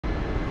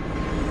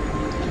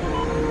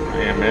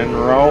am en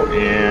route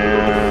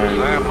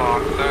and...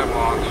 Sam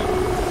launch.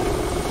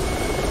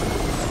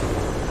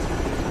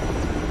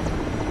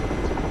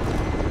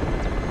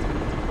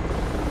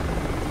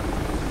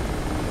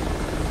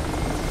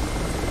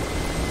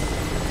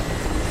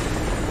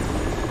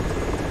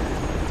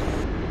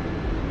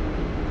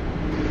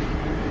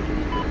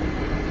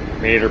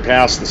 Made her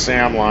pass the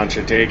SAM launch,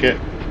 I take it.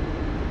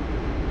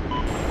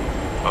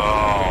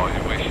 Oh,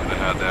 we should have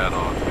had that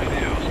on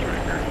video,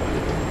 Striker.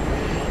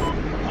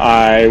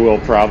 I will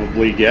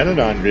probably get it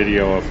on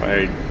video if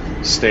I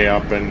stay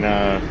up and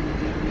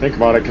think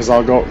about it, because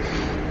I'll go...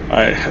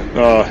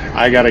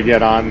 I gotta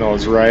get on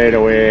those right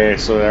away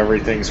so that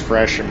everything's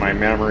fresh in my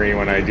memory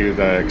when I do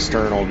the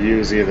external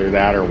views, either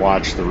that or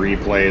watch the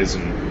replays.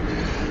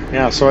 And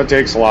yeah, so it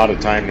takes a lot of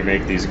time to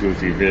make these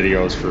goofy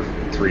videos for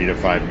 3 to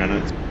 5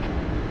 minutes.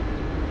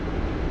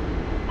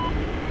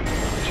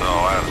 So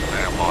I had a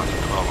SAM launch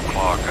at 12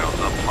 o'clock. I was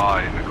up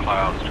high in the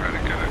clouds trying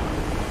to get a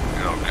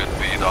good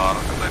beat on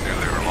them because I knew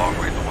they were a long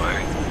ways away.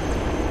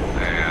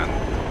 And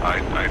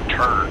I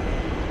turned.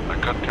 I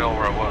couldn't tell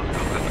where I was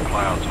because in the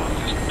clouds, so I was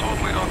just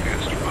totally on the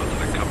instruments.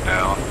 And I come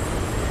down.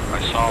 I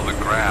saw the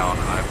ground,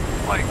 and I'm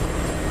like,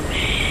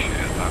 shit,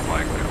 I'm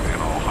like,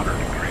 100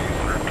 degrees,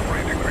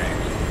 120 degrees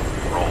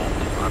rolled.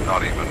 I'm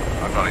not even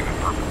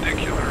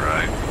perpendicular,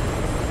 right?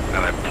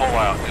 And I pull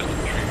out just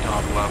at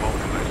treetop level,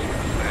 and I see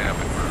the SAM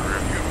in my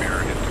rearview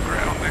mirror hit the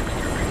ground next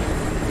to me.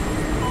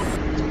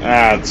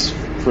 That's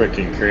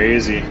freaking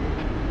crazy.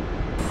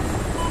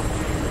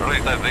 Or at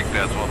least I think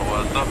that's what it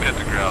was. Something hit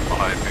the ground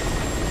behind me.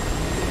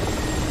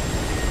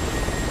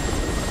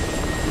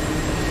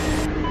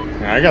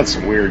 I got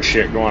some weird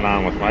shit going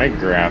on with my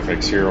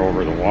graphics here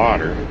over the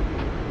water.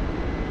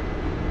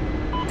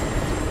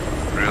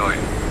 Really?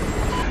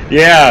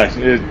 Yeah,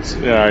 it's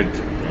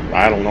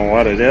I don't know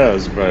what it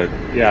is, but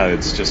yeah,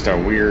 it's just a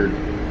weird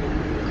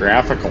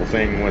graphical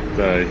thing with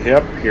the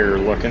hip here.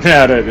 Looking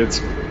at it, it's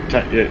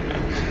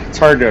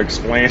hard to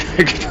explain.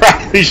 I could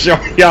probably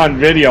show you on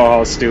video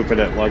how stupid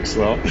it looks,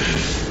 though.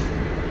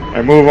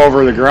 I move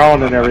over the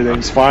ground and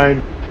everything's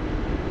fine.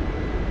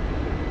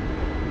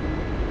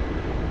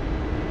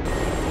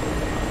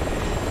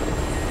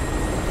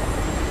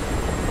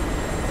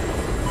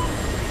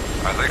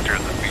 I think there's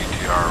a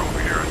BTR over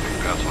here. I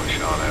think that's what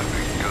shot at me.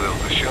 Because it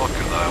was the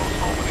Shilka that I was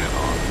homing in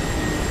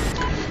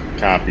on.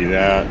 Copy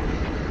that.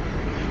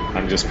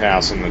 I'm just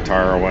passing the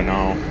Tarawa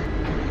now.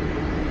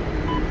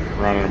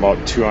 Running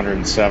about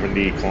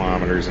 270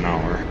 kilometers an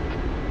hour.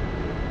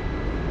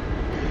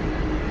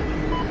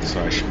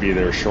 So I should be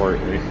there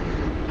shortly.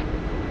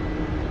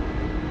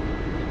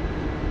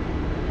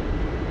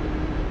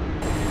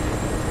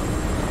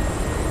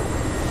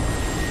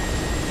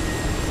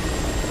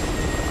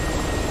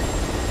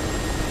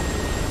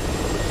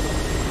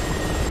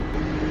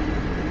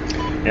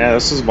 Yeah,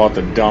 this is about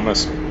the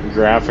dumbest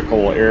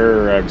graphical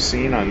error I've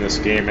seen on this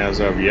game as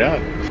of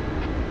yet.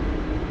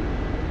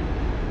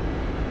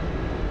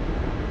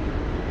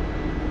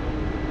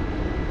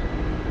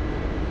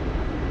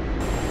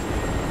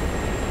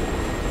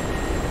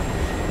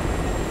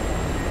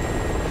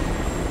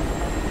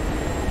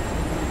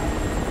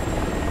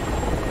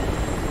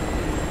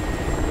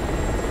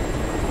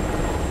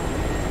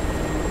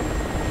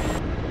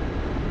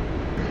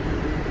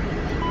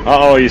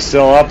 Uh-oh, you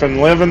still up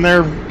and living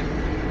there,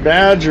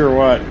 Badge, or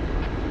what?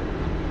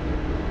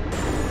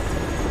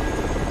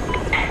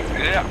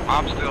 Yeah,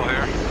 I'm still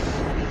here.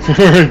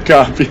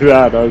 Copy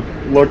that. I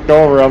looked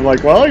over, I'm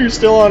like, well, you're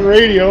still on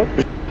radio.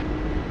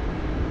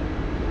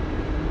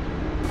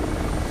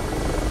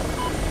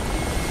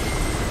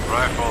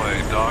 Rifle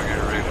a dog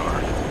at radar.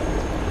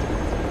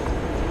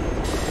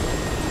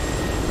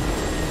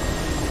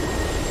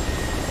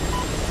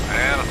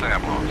 And a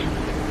SAM launch.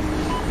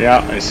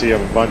 Yeah, I see a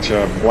bunch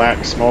of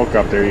black smoke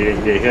up there. You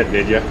didn't get hit,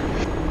 did you?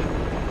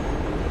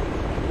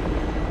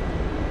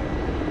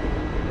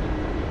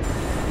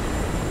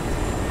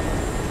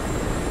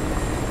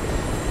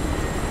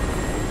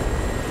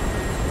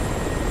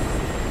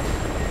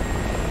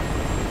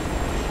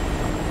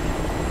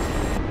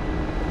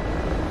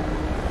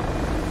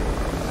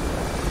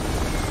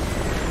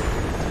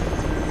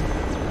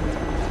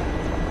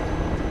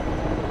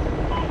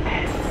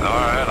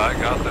 Alright, I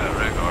got that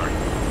radar.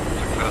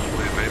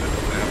 Successfully evaded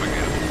the SAM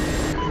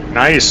again.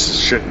 Nice.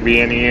 Shouldn't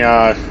be any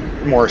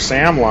more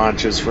SAM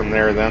launches from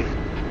there then.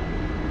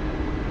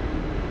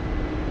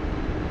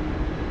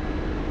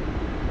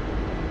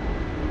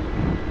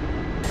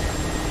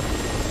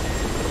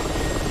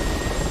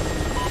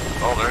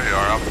 Oh, there you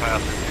are. I'm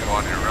passing you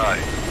on your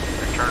right.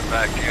 Turn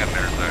back in.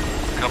 There's a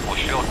couple of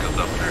Shilkas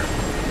up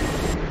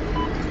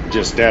there.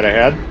 Just dead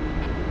ahead?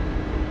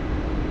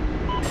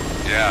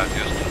 Yeah,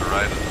 just to the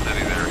right of the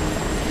city there.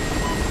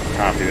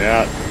 Copy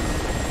that.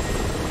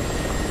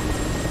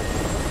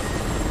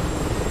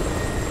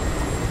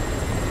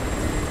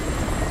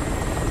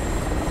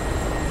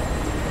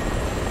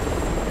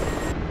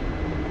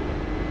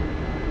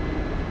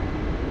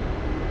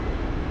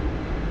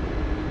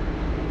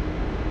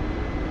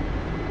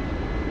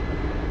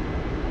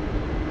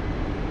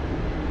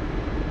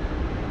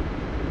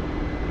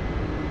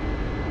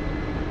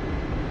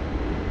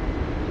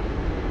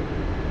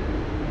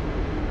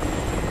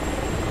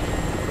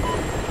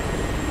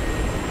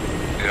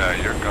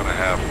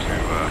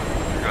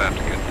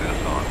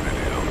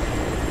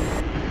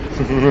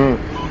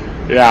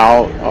 Yeah,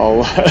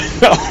 I'll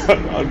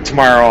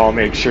tomorrow I'll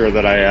make sure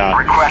that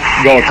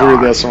I go through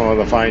this one with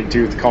a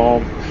fine-tooth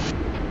comb.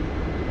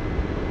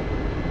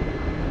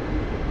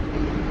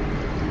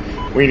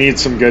 We need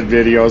some good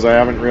videos. I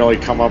haven't really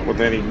come up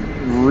with any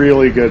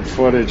really good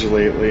footage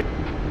lately.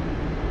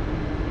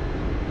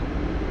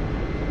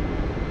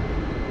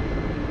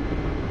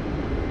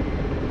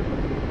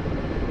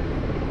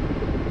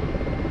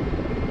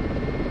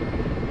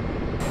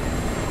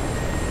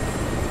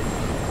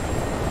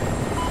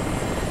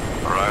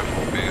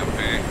 Rifle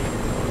BMP.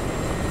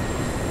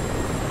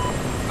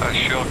 That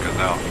Shilk is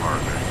out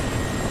farther.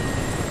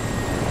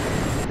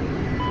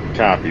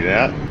 Copy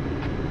that.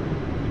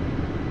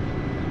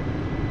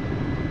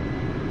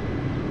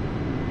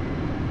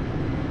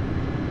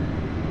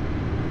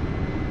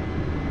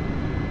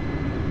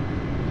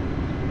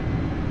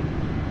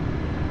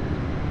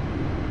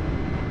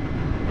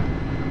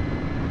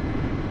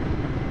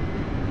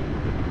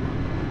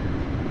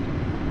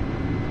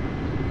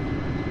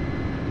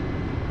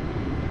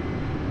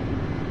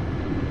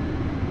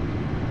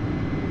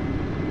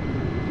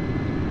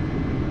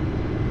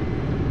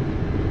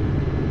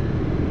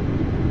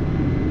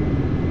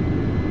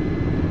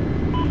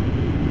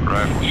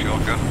 Rifle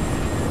Shilka.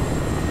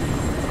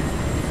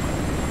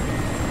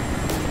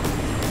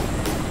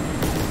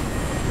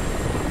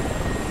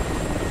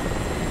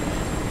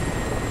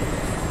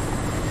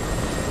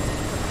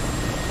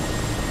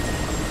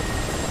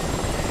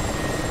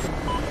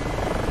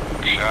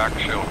 Shack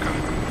Shilka.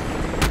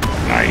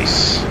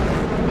 Nice.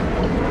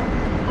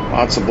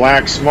 Lots of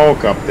black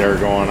smoke up there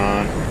going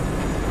on.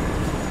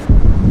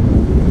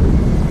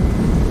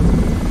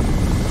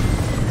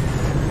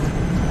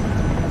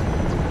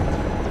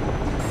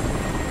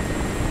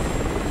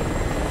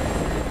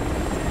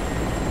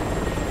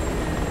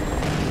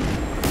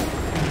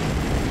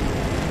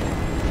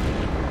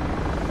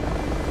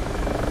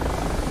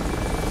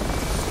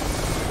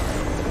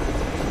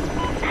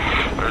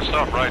 There's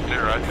something right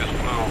there. I just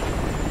flew.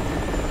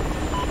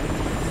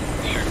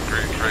 Shooting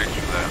great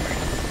tracers at me.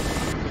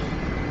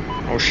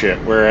 Oh shit,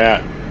 where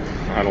at?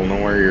 I don't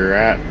know where you're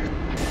at.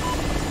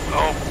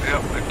 Oh,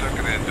 yep, they took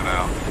an engine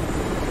out.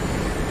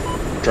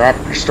 Drop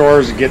your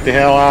stores and get the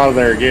hell out of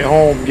there. Get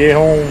home, get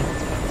home.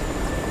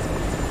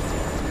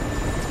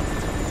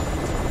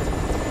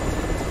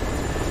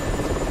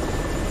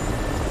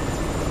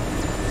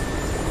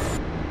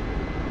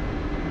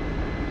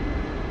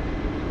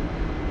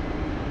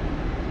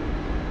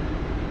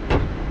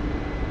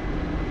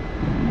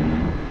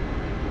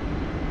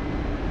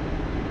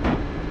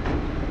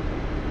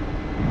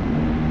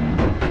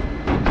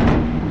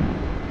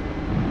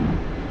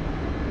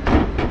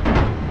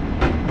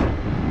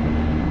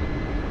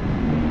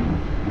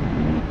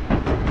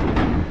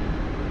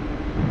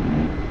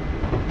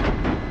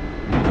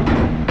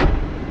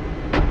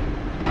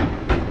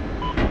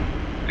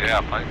 Yeah,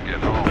 if I can get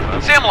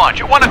home. Sim launch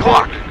at 1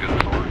 o'clock.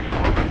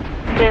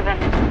 7.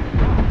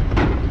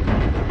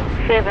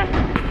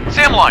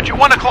 Sim launch at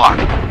 1 o'clock.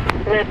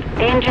 Lift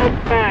engine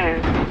fire.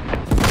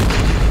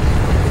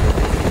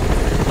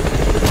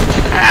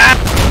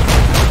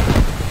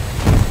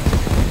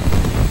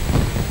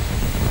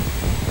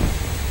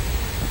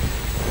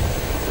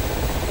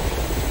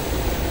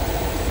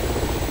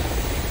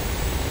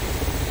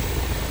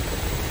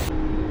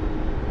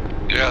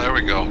 Yeah, there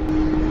we go.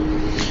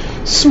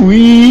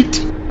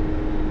 Sweet.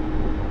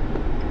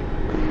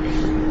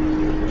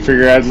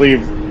 Figure I'd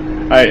leave.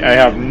 I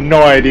have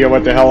no idea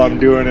what the hell I'm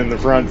doing in the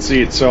front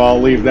seat, so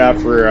I'll leave that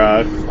for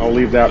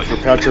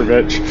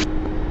Petrovich.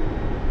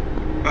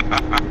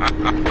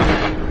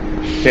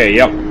 Okay,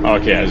 yep.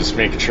 Okay, I was just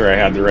making sure I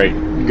had the right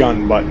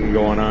gun button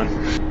going on.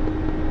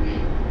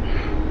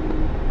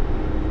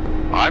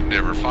 I've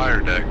never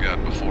fired that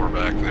gun before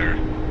back there.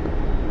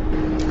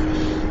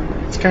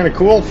 It's kind of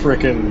cool,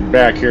 frickin'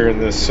 back here in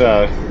this.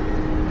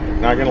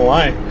 Not gonna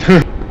lie.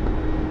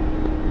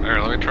 There,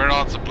 let me turn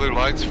on some blue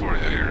lights for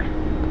you here.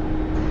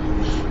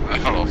 I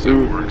don't know if it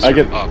works.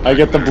 I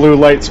get the blue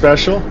light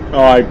special.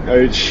 Oh,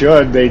 it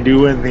should. They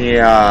do in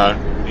the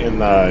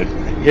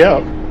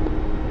hip.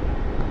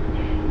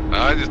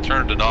 I just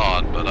turned it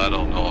on, but I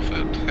don't know if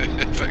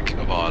it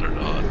come on or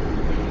not.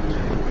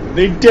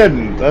 They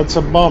didn't. That's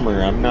a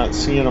bummer. I'm not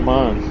seeing them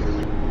on.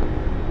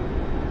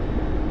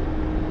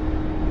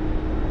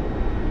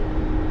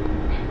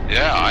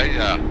 Yeah,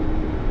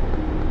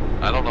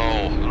 I don't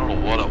know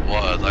what it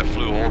was. I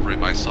flew over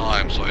him. I saw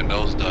him, so I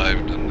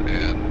nosedived and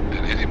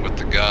hit him with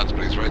the guns.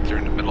 But he's right there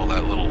in the middle of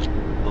that little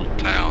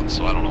town,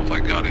 so I don't know if I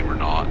got him or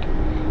not.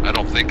 I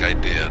don't think I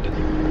did.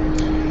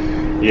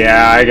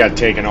 Yeah, I got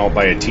taken out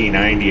by a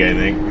T-90, I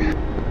think.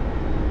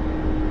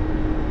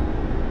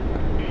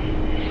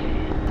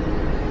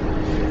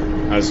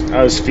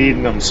 I was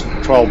feeding them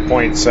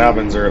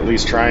 12.7s, or at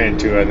least trying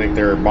to. I think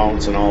they were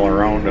bouncing all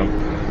around them.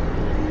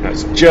 I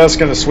was just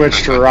gonna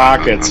switch to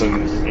rockets,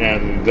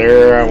 and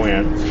there I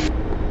went.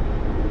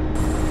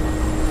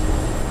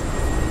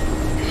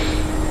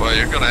 Well,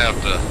 you're gonna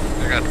have to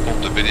pull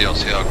up the video and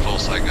see how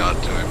close I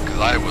got to him, because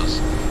I was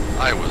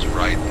I was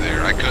right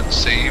there. I couldn't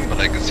see him, but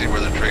I could see where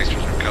the tracers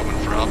were coming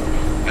from.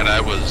 And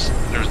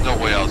there's no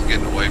way I was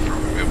getting away from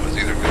him. It was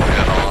either going to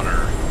head on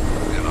or,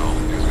 you know,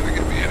 he was going to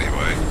get me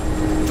anyway.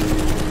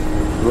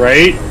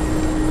 Right?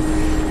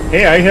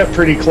 Hey, I hit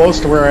pretty close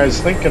to where I was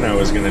thinking I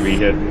was going to be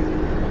hitting.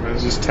 I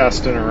was just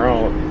testing her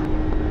out.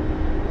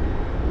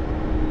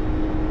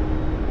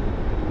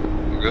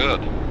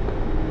 Good.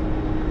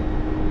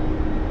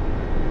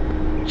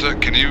 So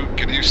can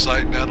you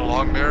sight net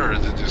along there, or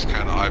is it just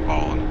kind of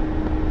eyeballing?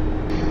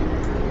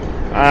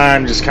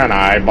 I'm just kind of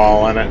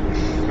eyeballing it.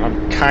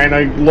 I'm kind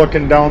of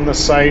looking down the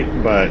sight,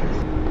 but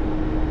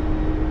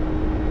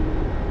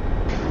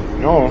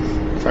no,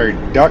 if I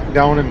duck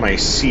down in my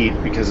seat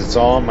because it's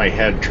all on my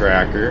head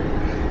tracker,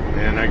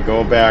 and I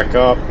go back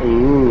up,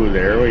 ooh,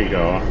 there we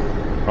go.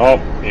 Oh,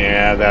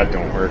 yeah, that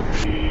don't work.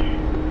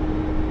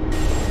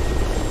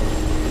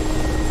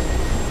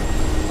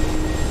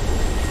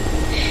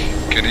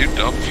 Can you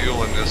dump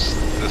fuel in this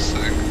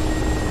thing?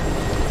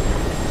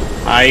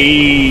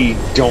 I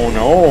don't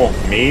know.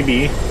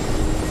 Maybe.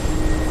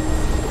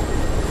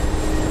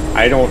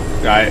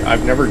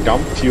 I've never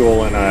dumped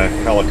fuel in a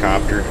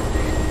helicopter.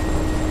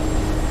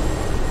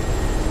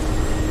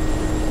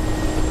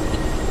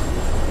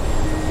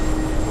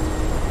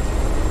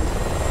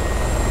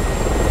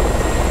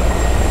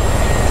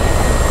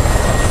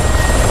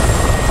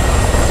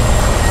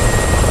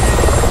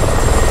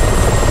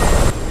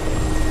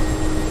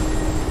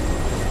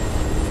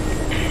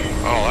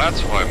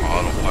 That's why my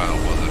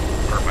autopilot wasn't,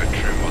 or my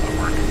trim wasn't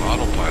working. My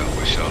autopilot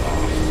was shut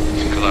off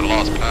because I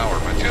lost power,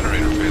 my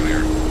generator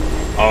failure.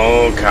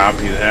 Oh,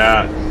 copy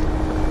that.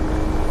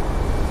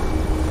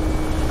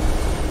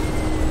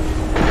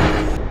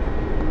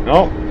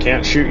 No,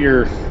 can't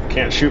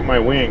shoot my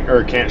wing,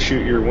 or can't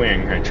shoot your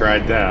wing. I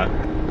tried that.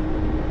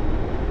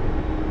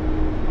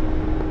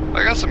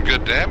 I got some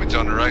good damage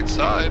on the right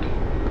side.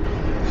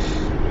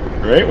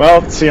 Right,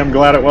 well, see, I'm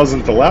glad it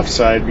wasn't the left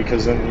side,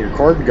 because then your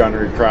cord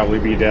gunner would probably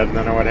be dead, and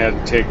then I would have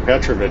had to take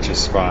Petrovich's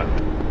spot.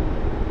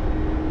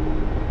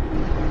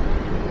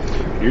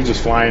 You're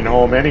just flying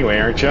home anyway,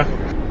 aren't you?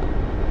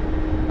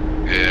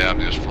 Yeah,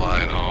 I'm just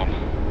flying home.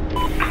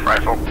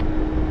 Rifle.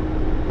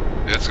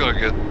 It's gonna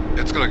get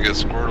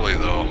squirrely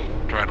though,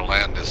 trying to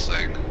land this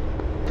thing.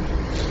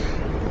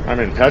 I'm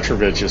in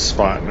Petrovich's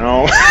spot,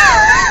 no.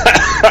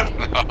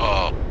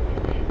 Oh.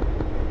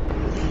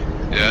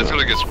 Yeah, it's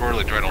gonna get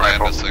squirrely trying to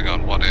land this thing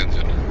on one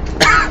engine.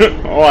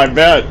 Oh, I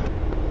bet.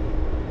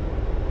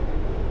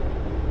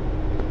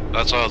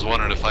 That's why I was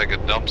wondering if I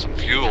could dump some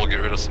fuel,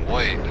 get rid of some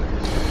weight.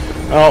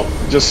 Well,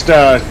 just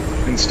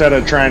instead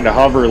of trying to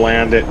hover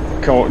land it,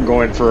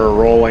 going for a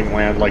rolling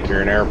land like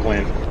you're an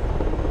airplane.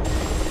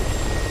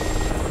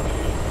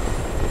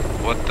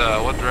 What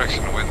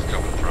direction the wind's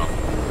coming from?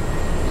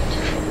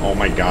 Oh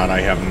my god,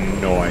 I have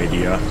no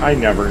idea. I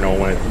never know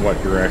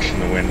what direction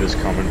the wind is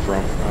coming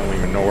from. I don't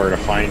even know where to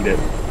find it.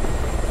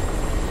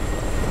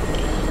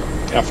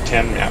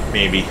 F10 map,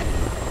 maybe.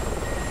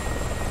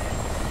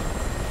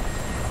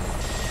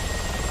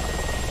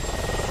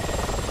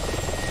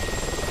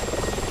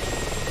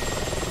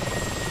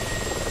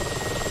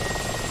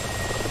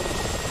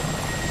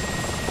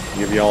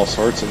 Give you all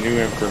sorts of new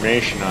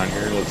information on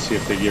here. Let's see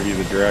if they give you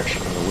the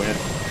direction of the wind.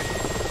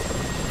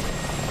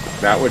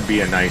 That would be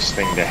a nice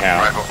thing to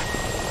have. Rifle.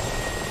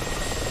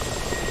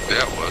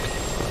 Yeah, it would.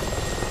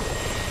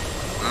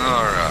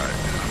 Alright,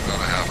 I'm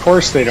gonna have Of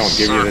course they don't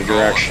give you the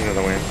direction of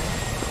the wind.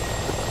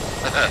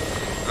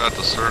 Got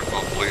the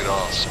circle bleed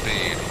off speed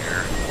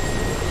here.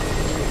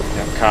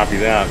 Yep, copy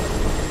that.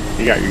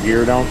 You got your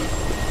gear down?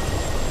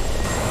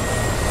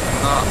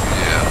 Not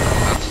yet.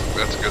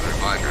 That's a good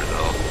reminder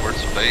though.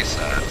 Where's the base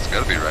at? It's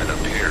gotta be right up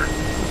here.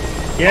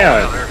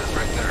 Yeah. Oh, there it is,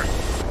 right there.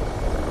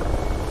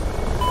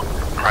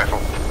 Rifle.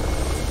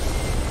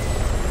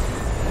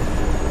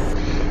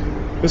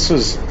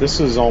 This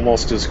is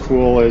almost as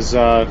cool as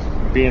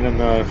being in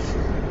the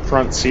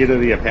front seat of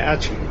the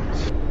Apache.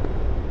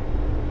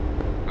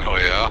 Oh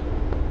yeah.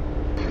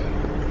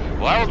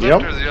 Well, I was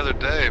up there the other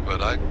day,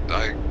 but I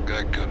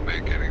couldn't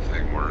make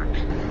anything work.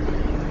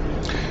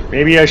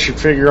 Maybe I should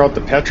figure out the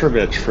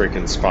Petrovich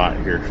freaking spot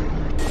here.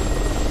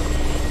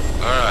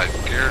 All right,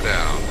 gear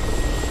down.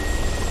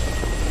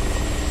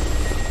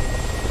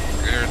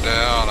 Gear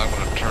down. I'm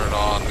going to turn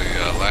on the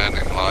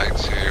landing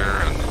lights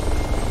here and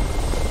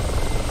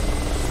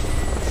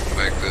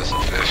make this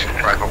efficient.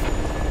 Rifle.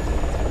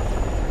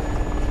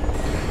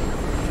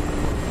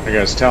 Like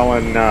I was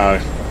telling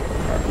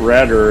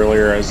Red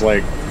earlier, I was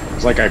like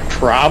I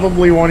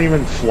probably won't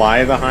even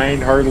fly the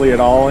Hind hardly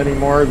at all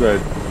anymore.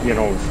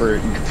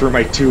 For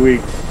my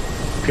 2-week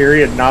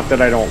period. Not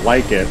that I don't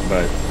like it,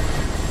 but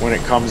when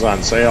it comes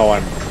on sale,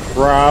 I'm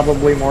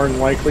probably more than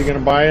likely going to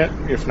buy it.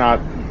 If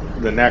not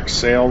the next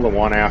sale, the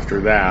one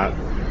after that.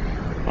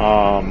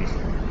 I'm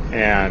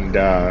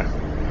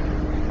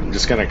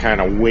just going to kind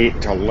of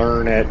wait to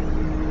learn it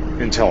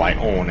until I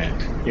own it,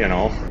 you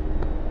know?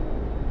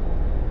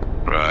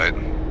 Right.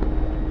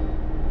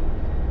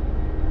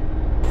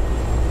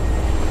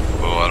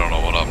 Oh, I don't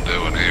know what I'm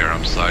doing here.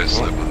 I'm side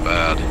slipping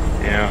bad.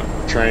 Yeah.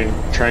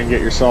 try and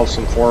get yourself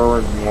some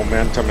forward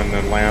momentum and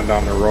then land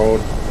on the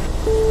road.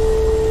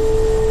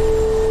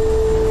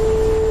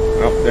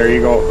 Oh, there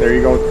you go. There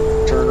you go.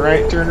 Turn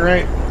right. Turn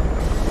right.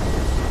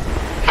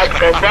 От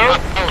Gazelle,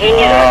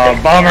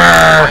 генератор.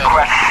 Bummer!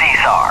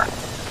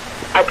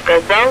 От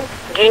Gazelle,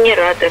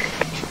 генератор.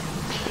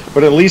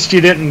 But at least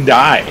you didn't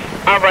die.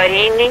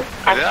 Аварийный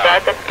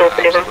остаток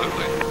топлива.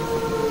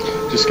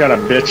 Absolutely. Just got a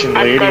bitchin'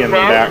 От lady in the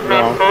Gazelle,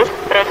 background. насос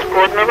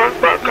расходного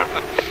бака.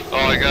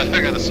 Oh, I got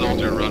a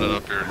soldier running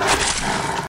up here.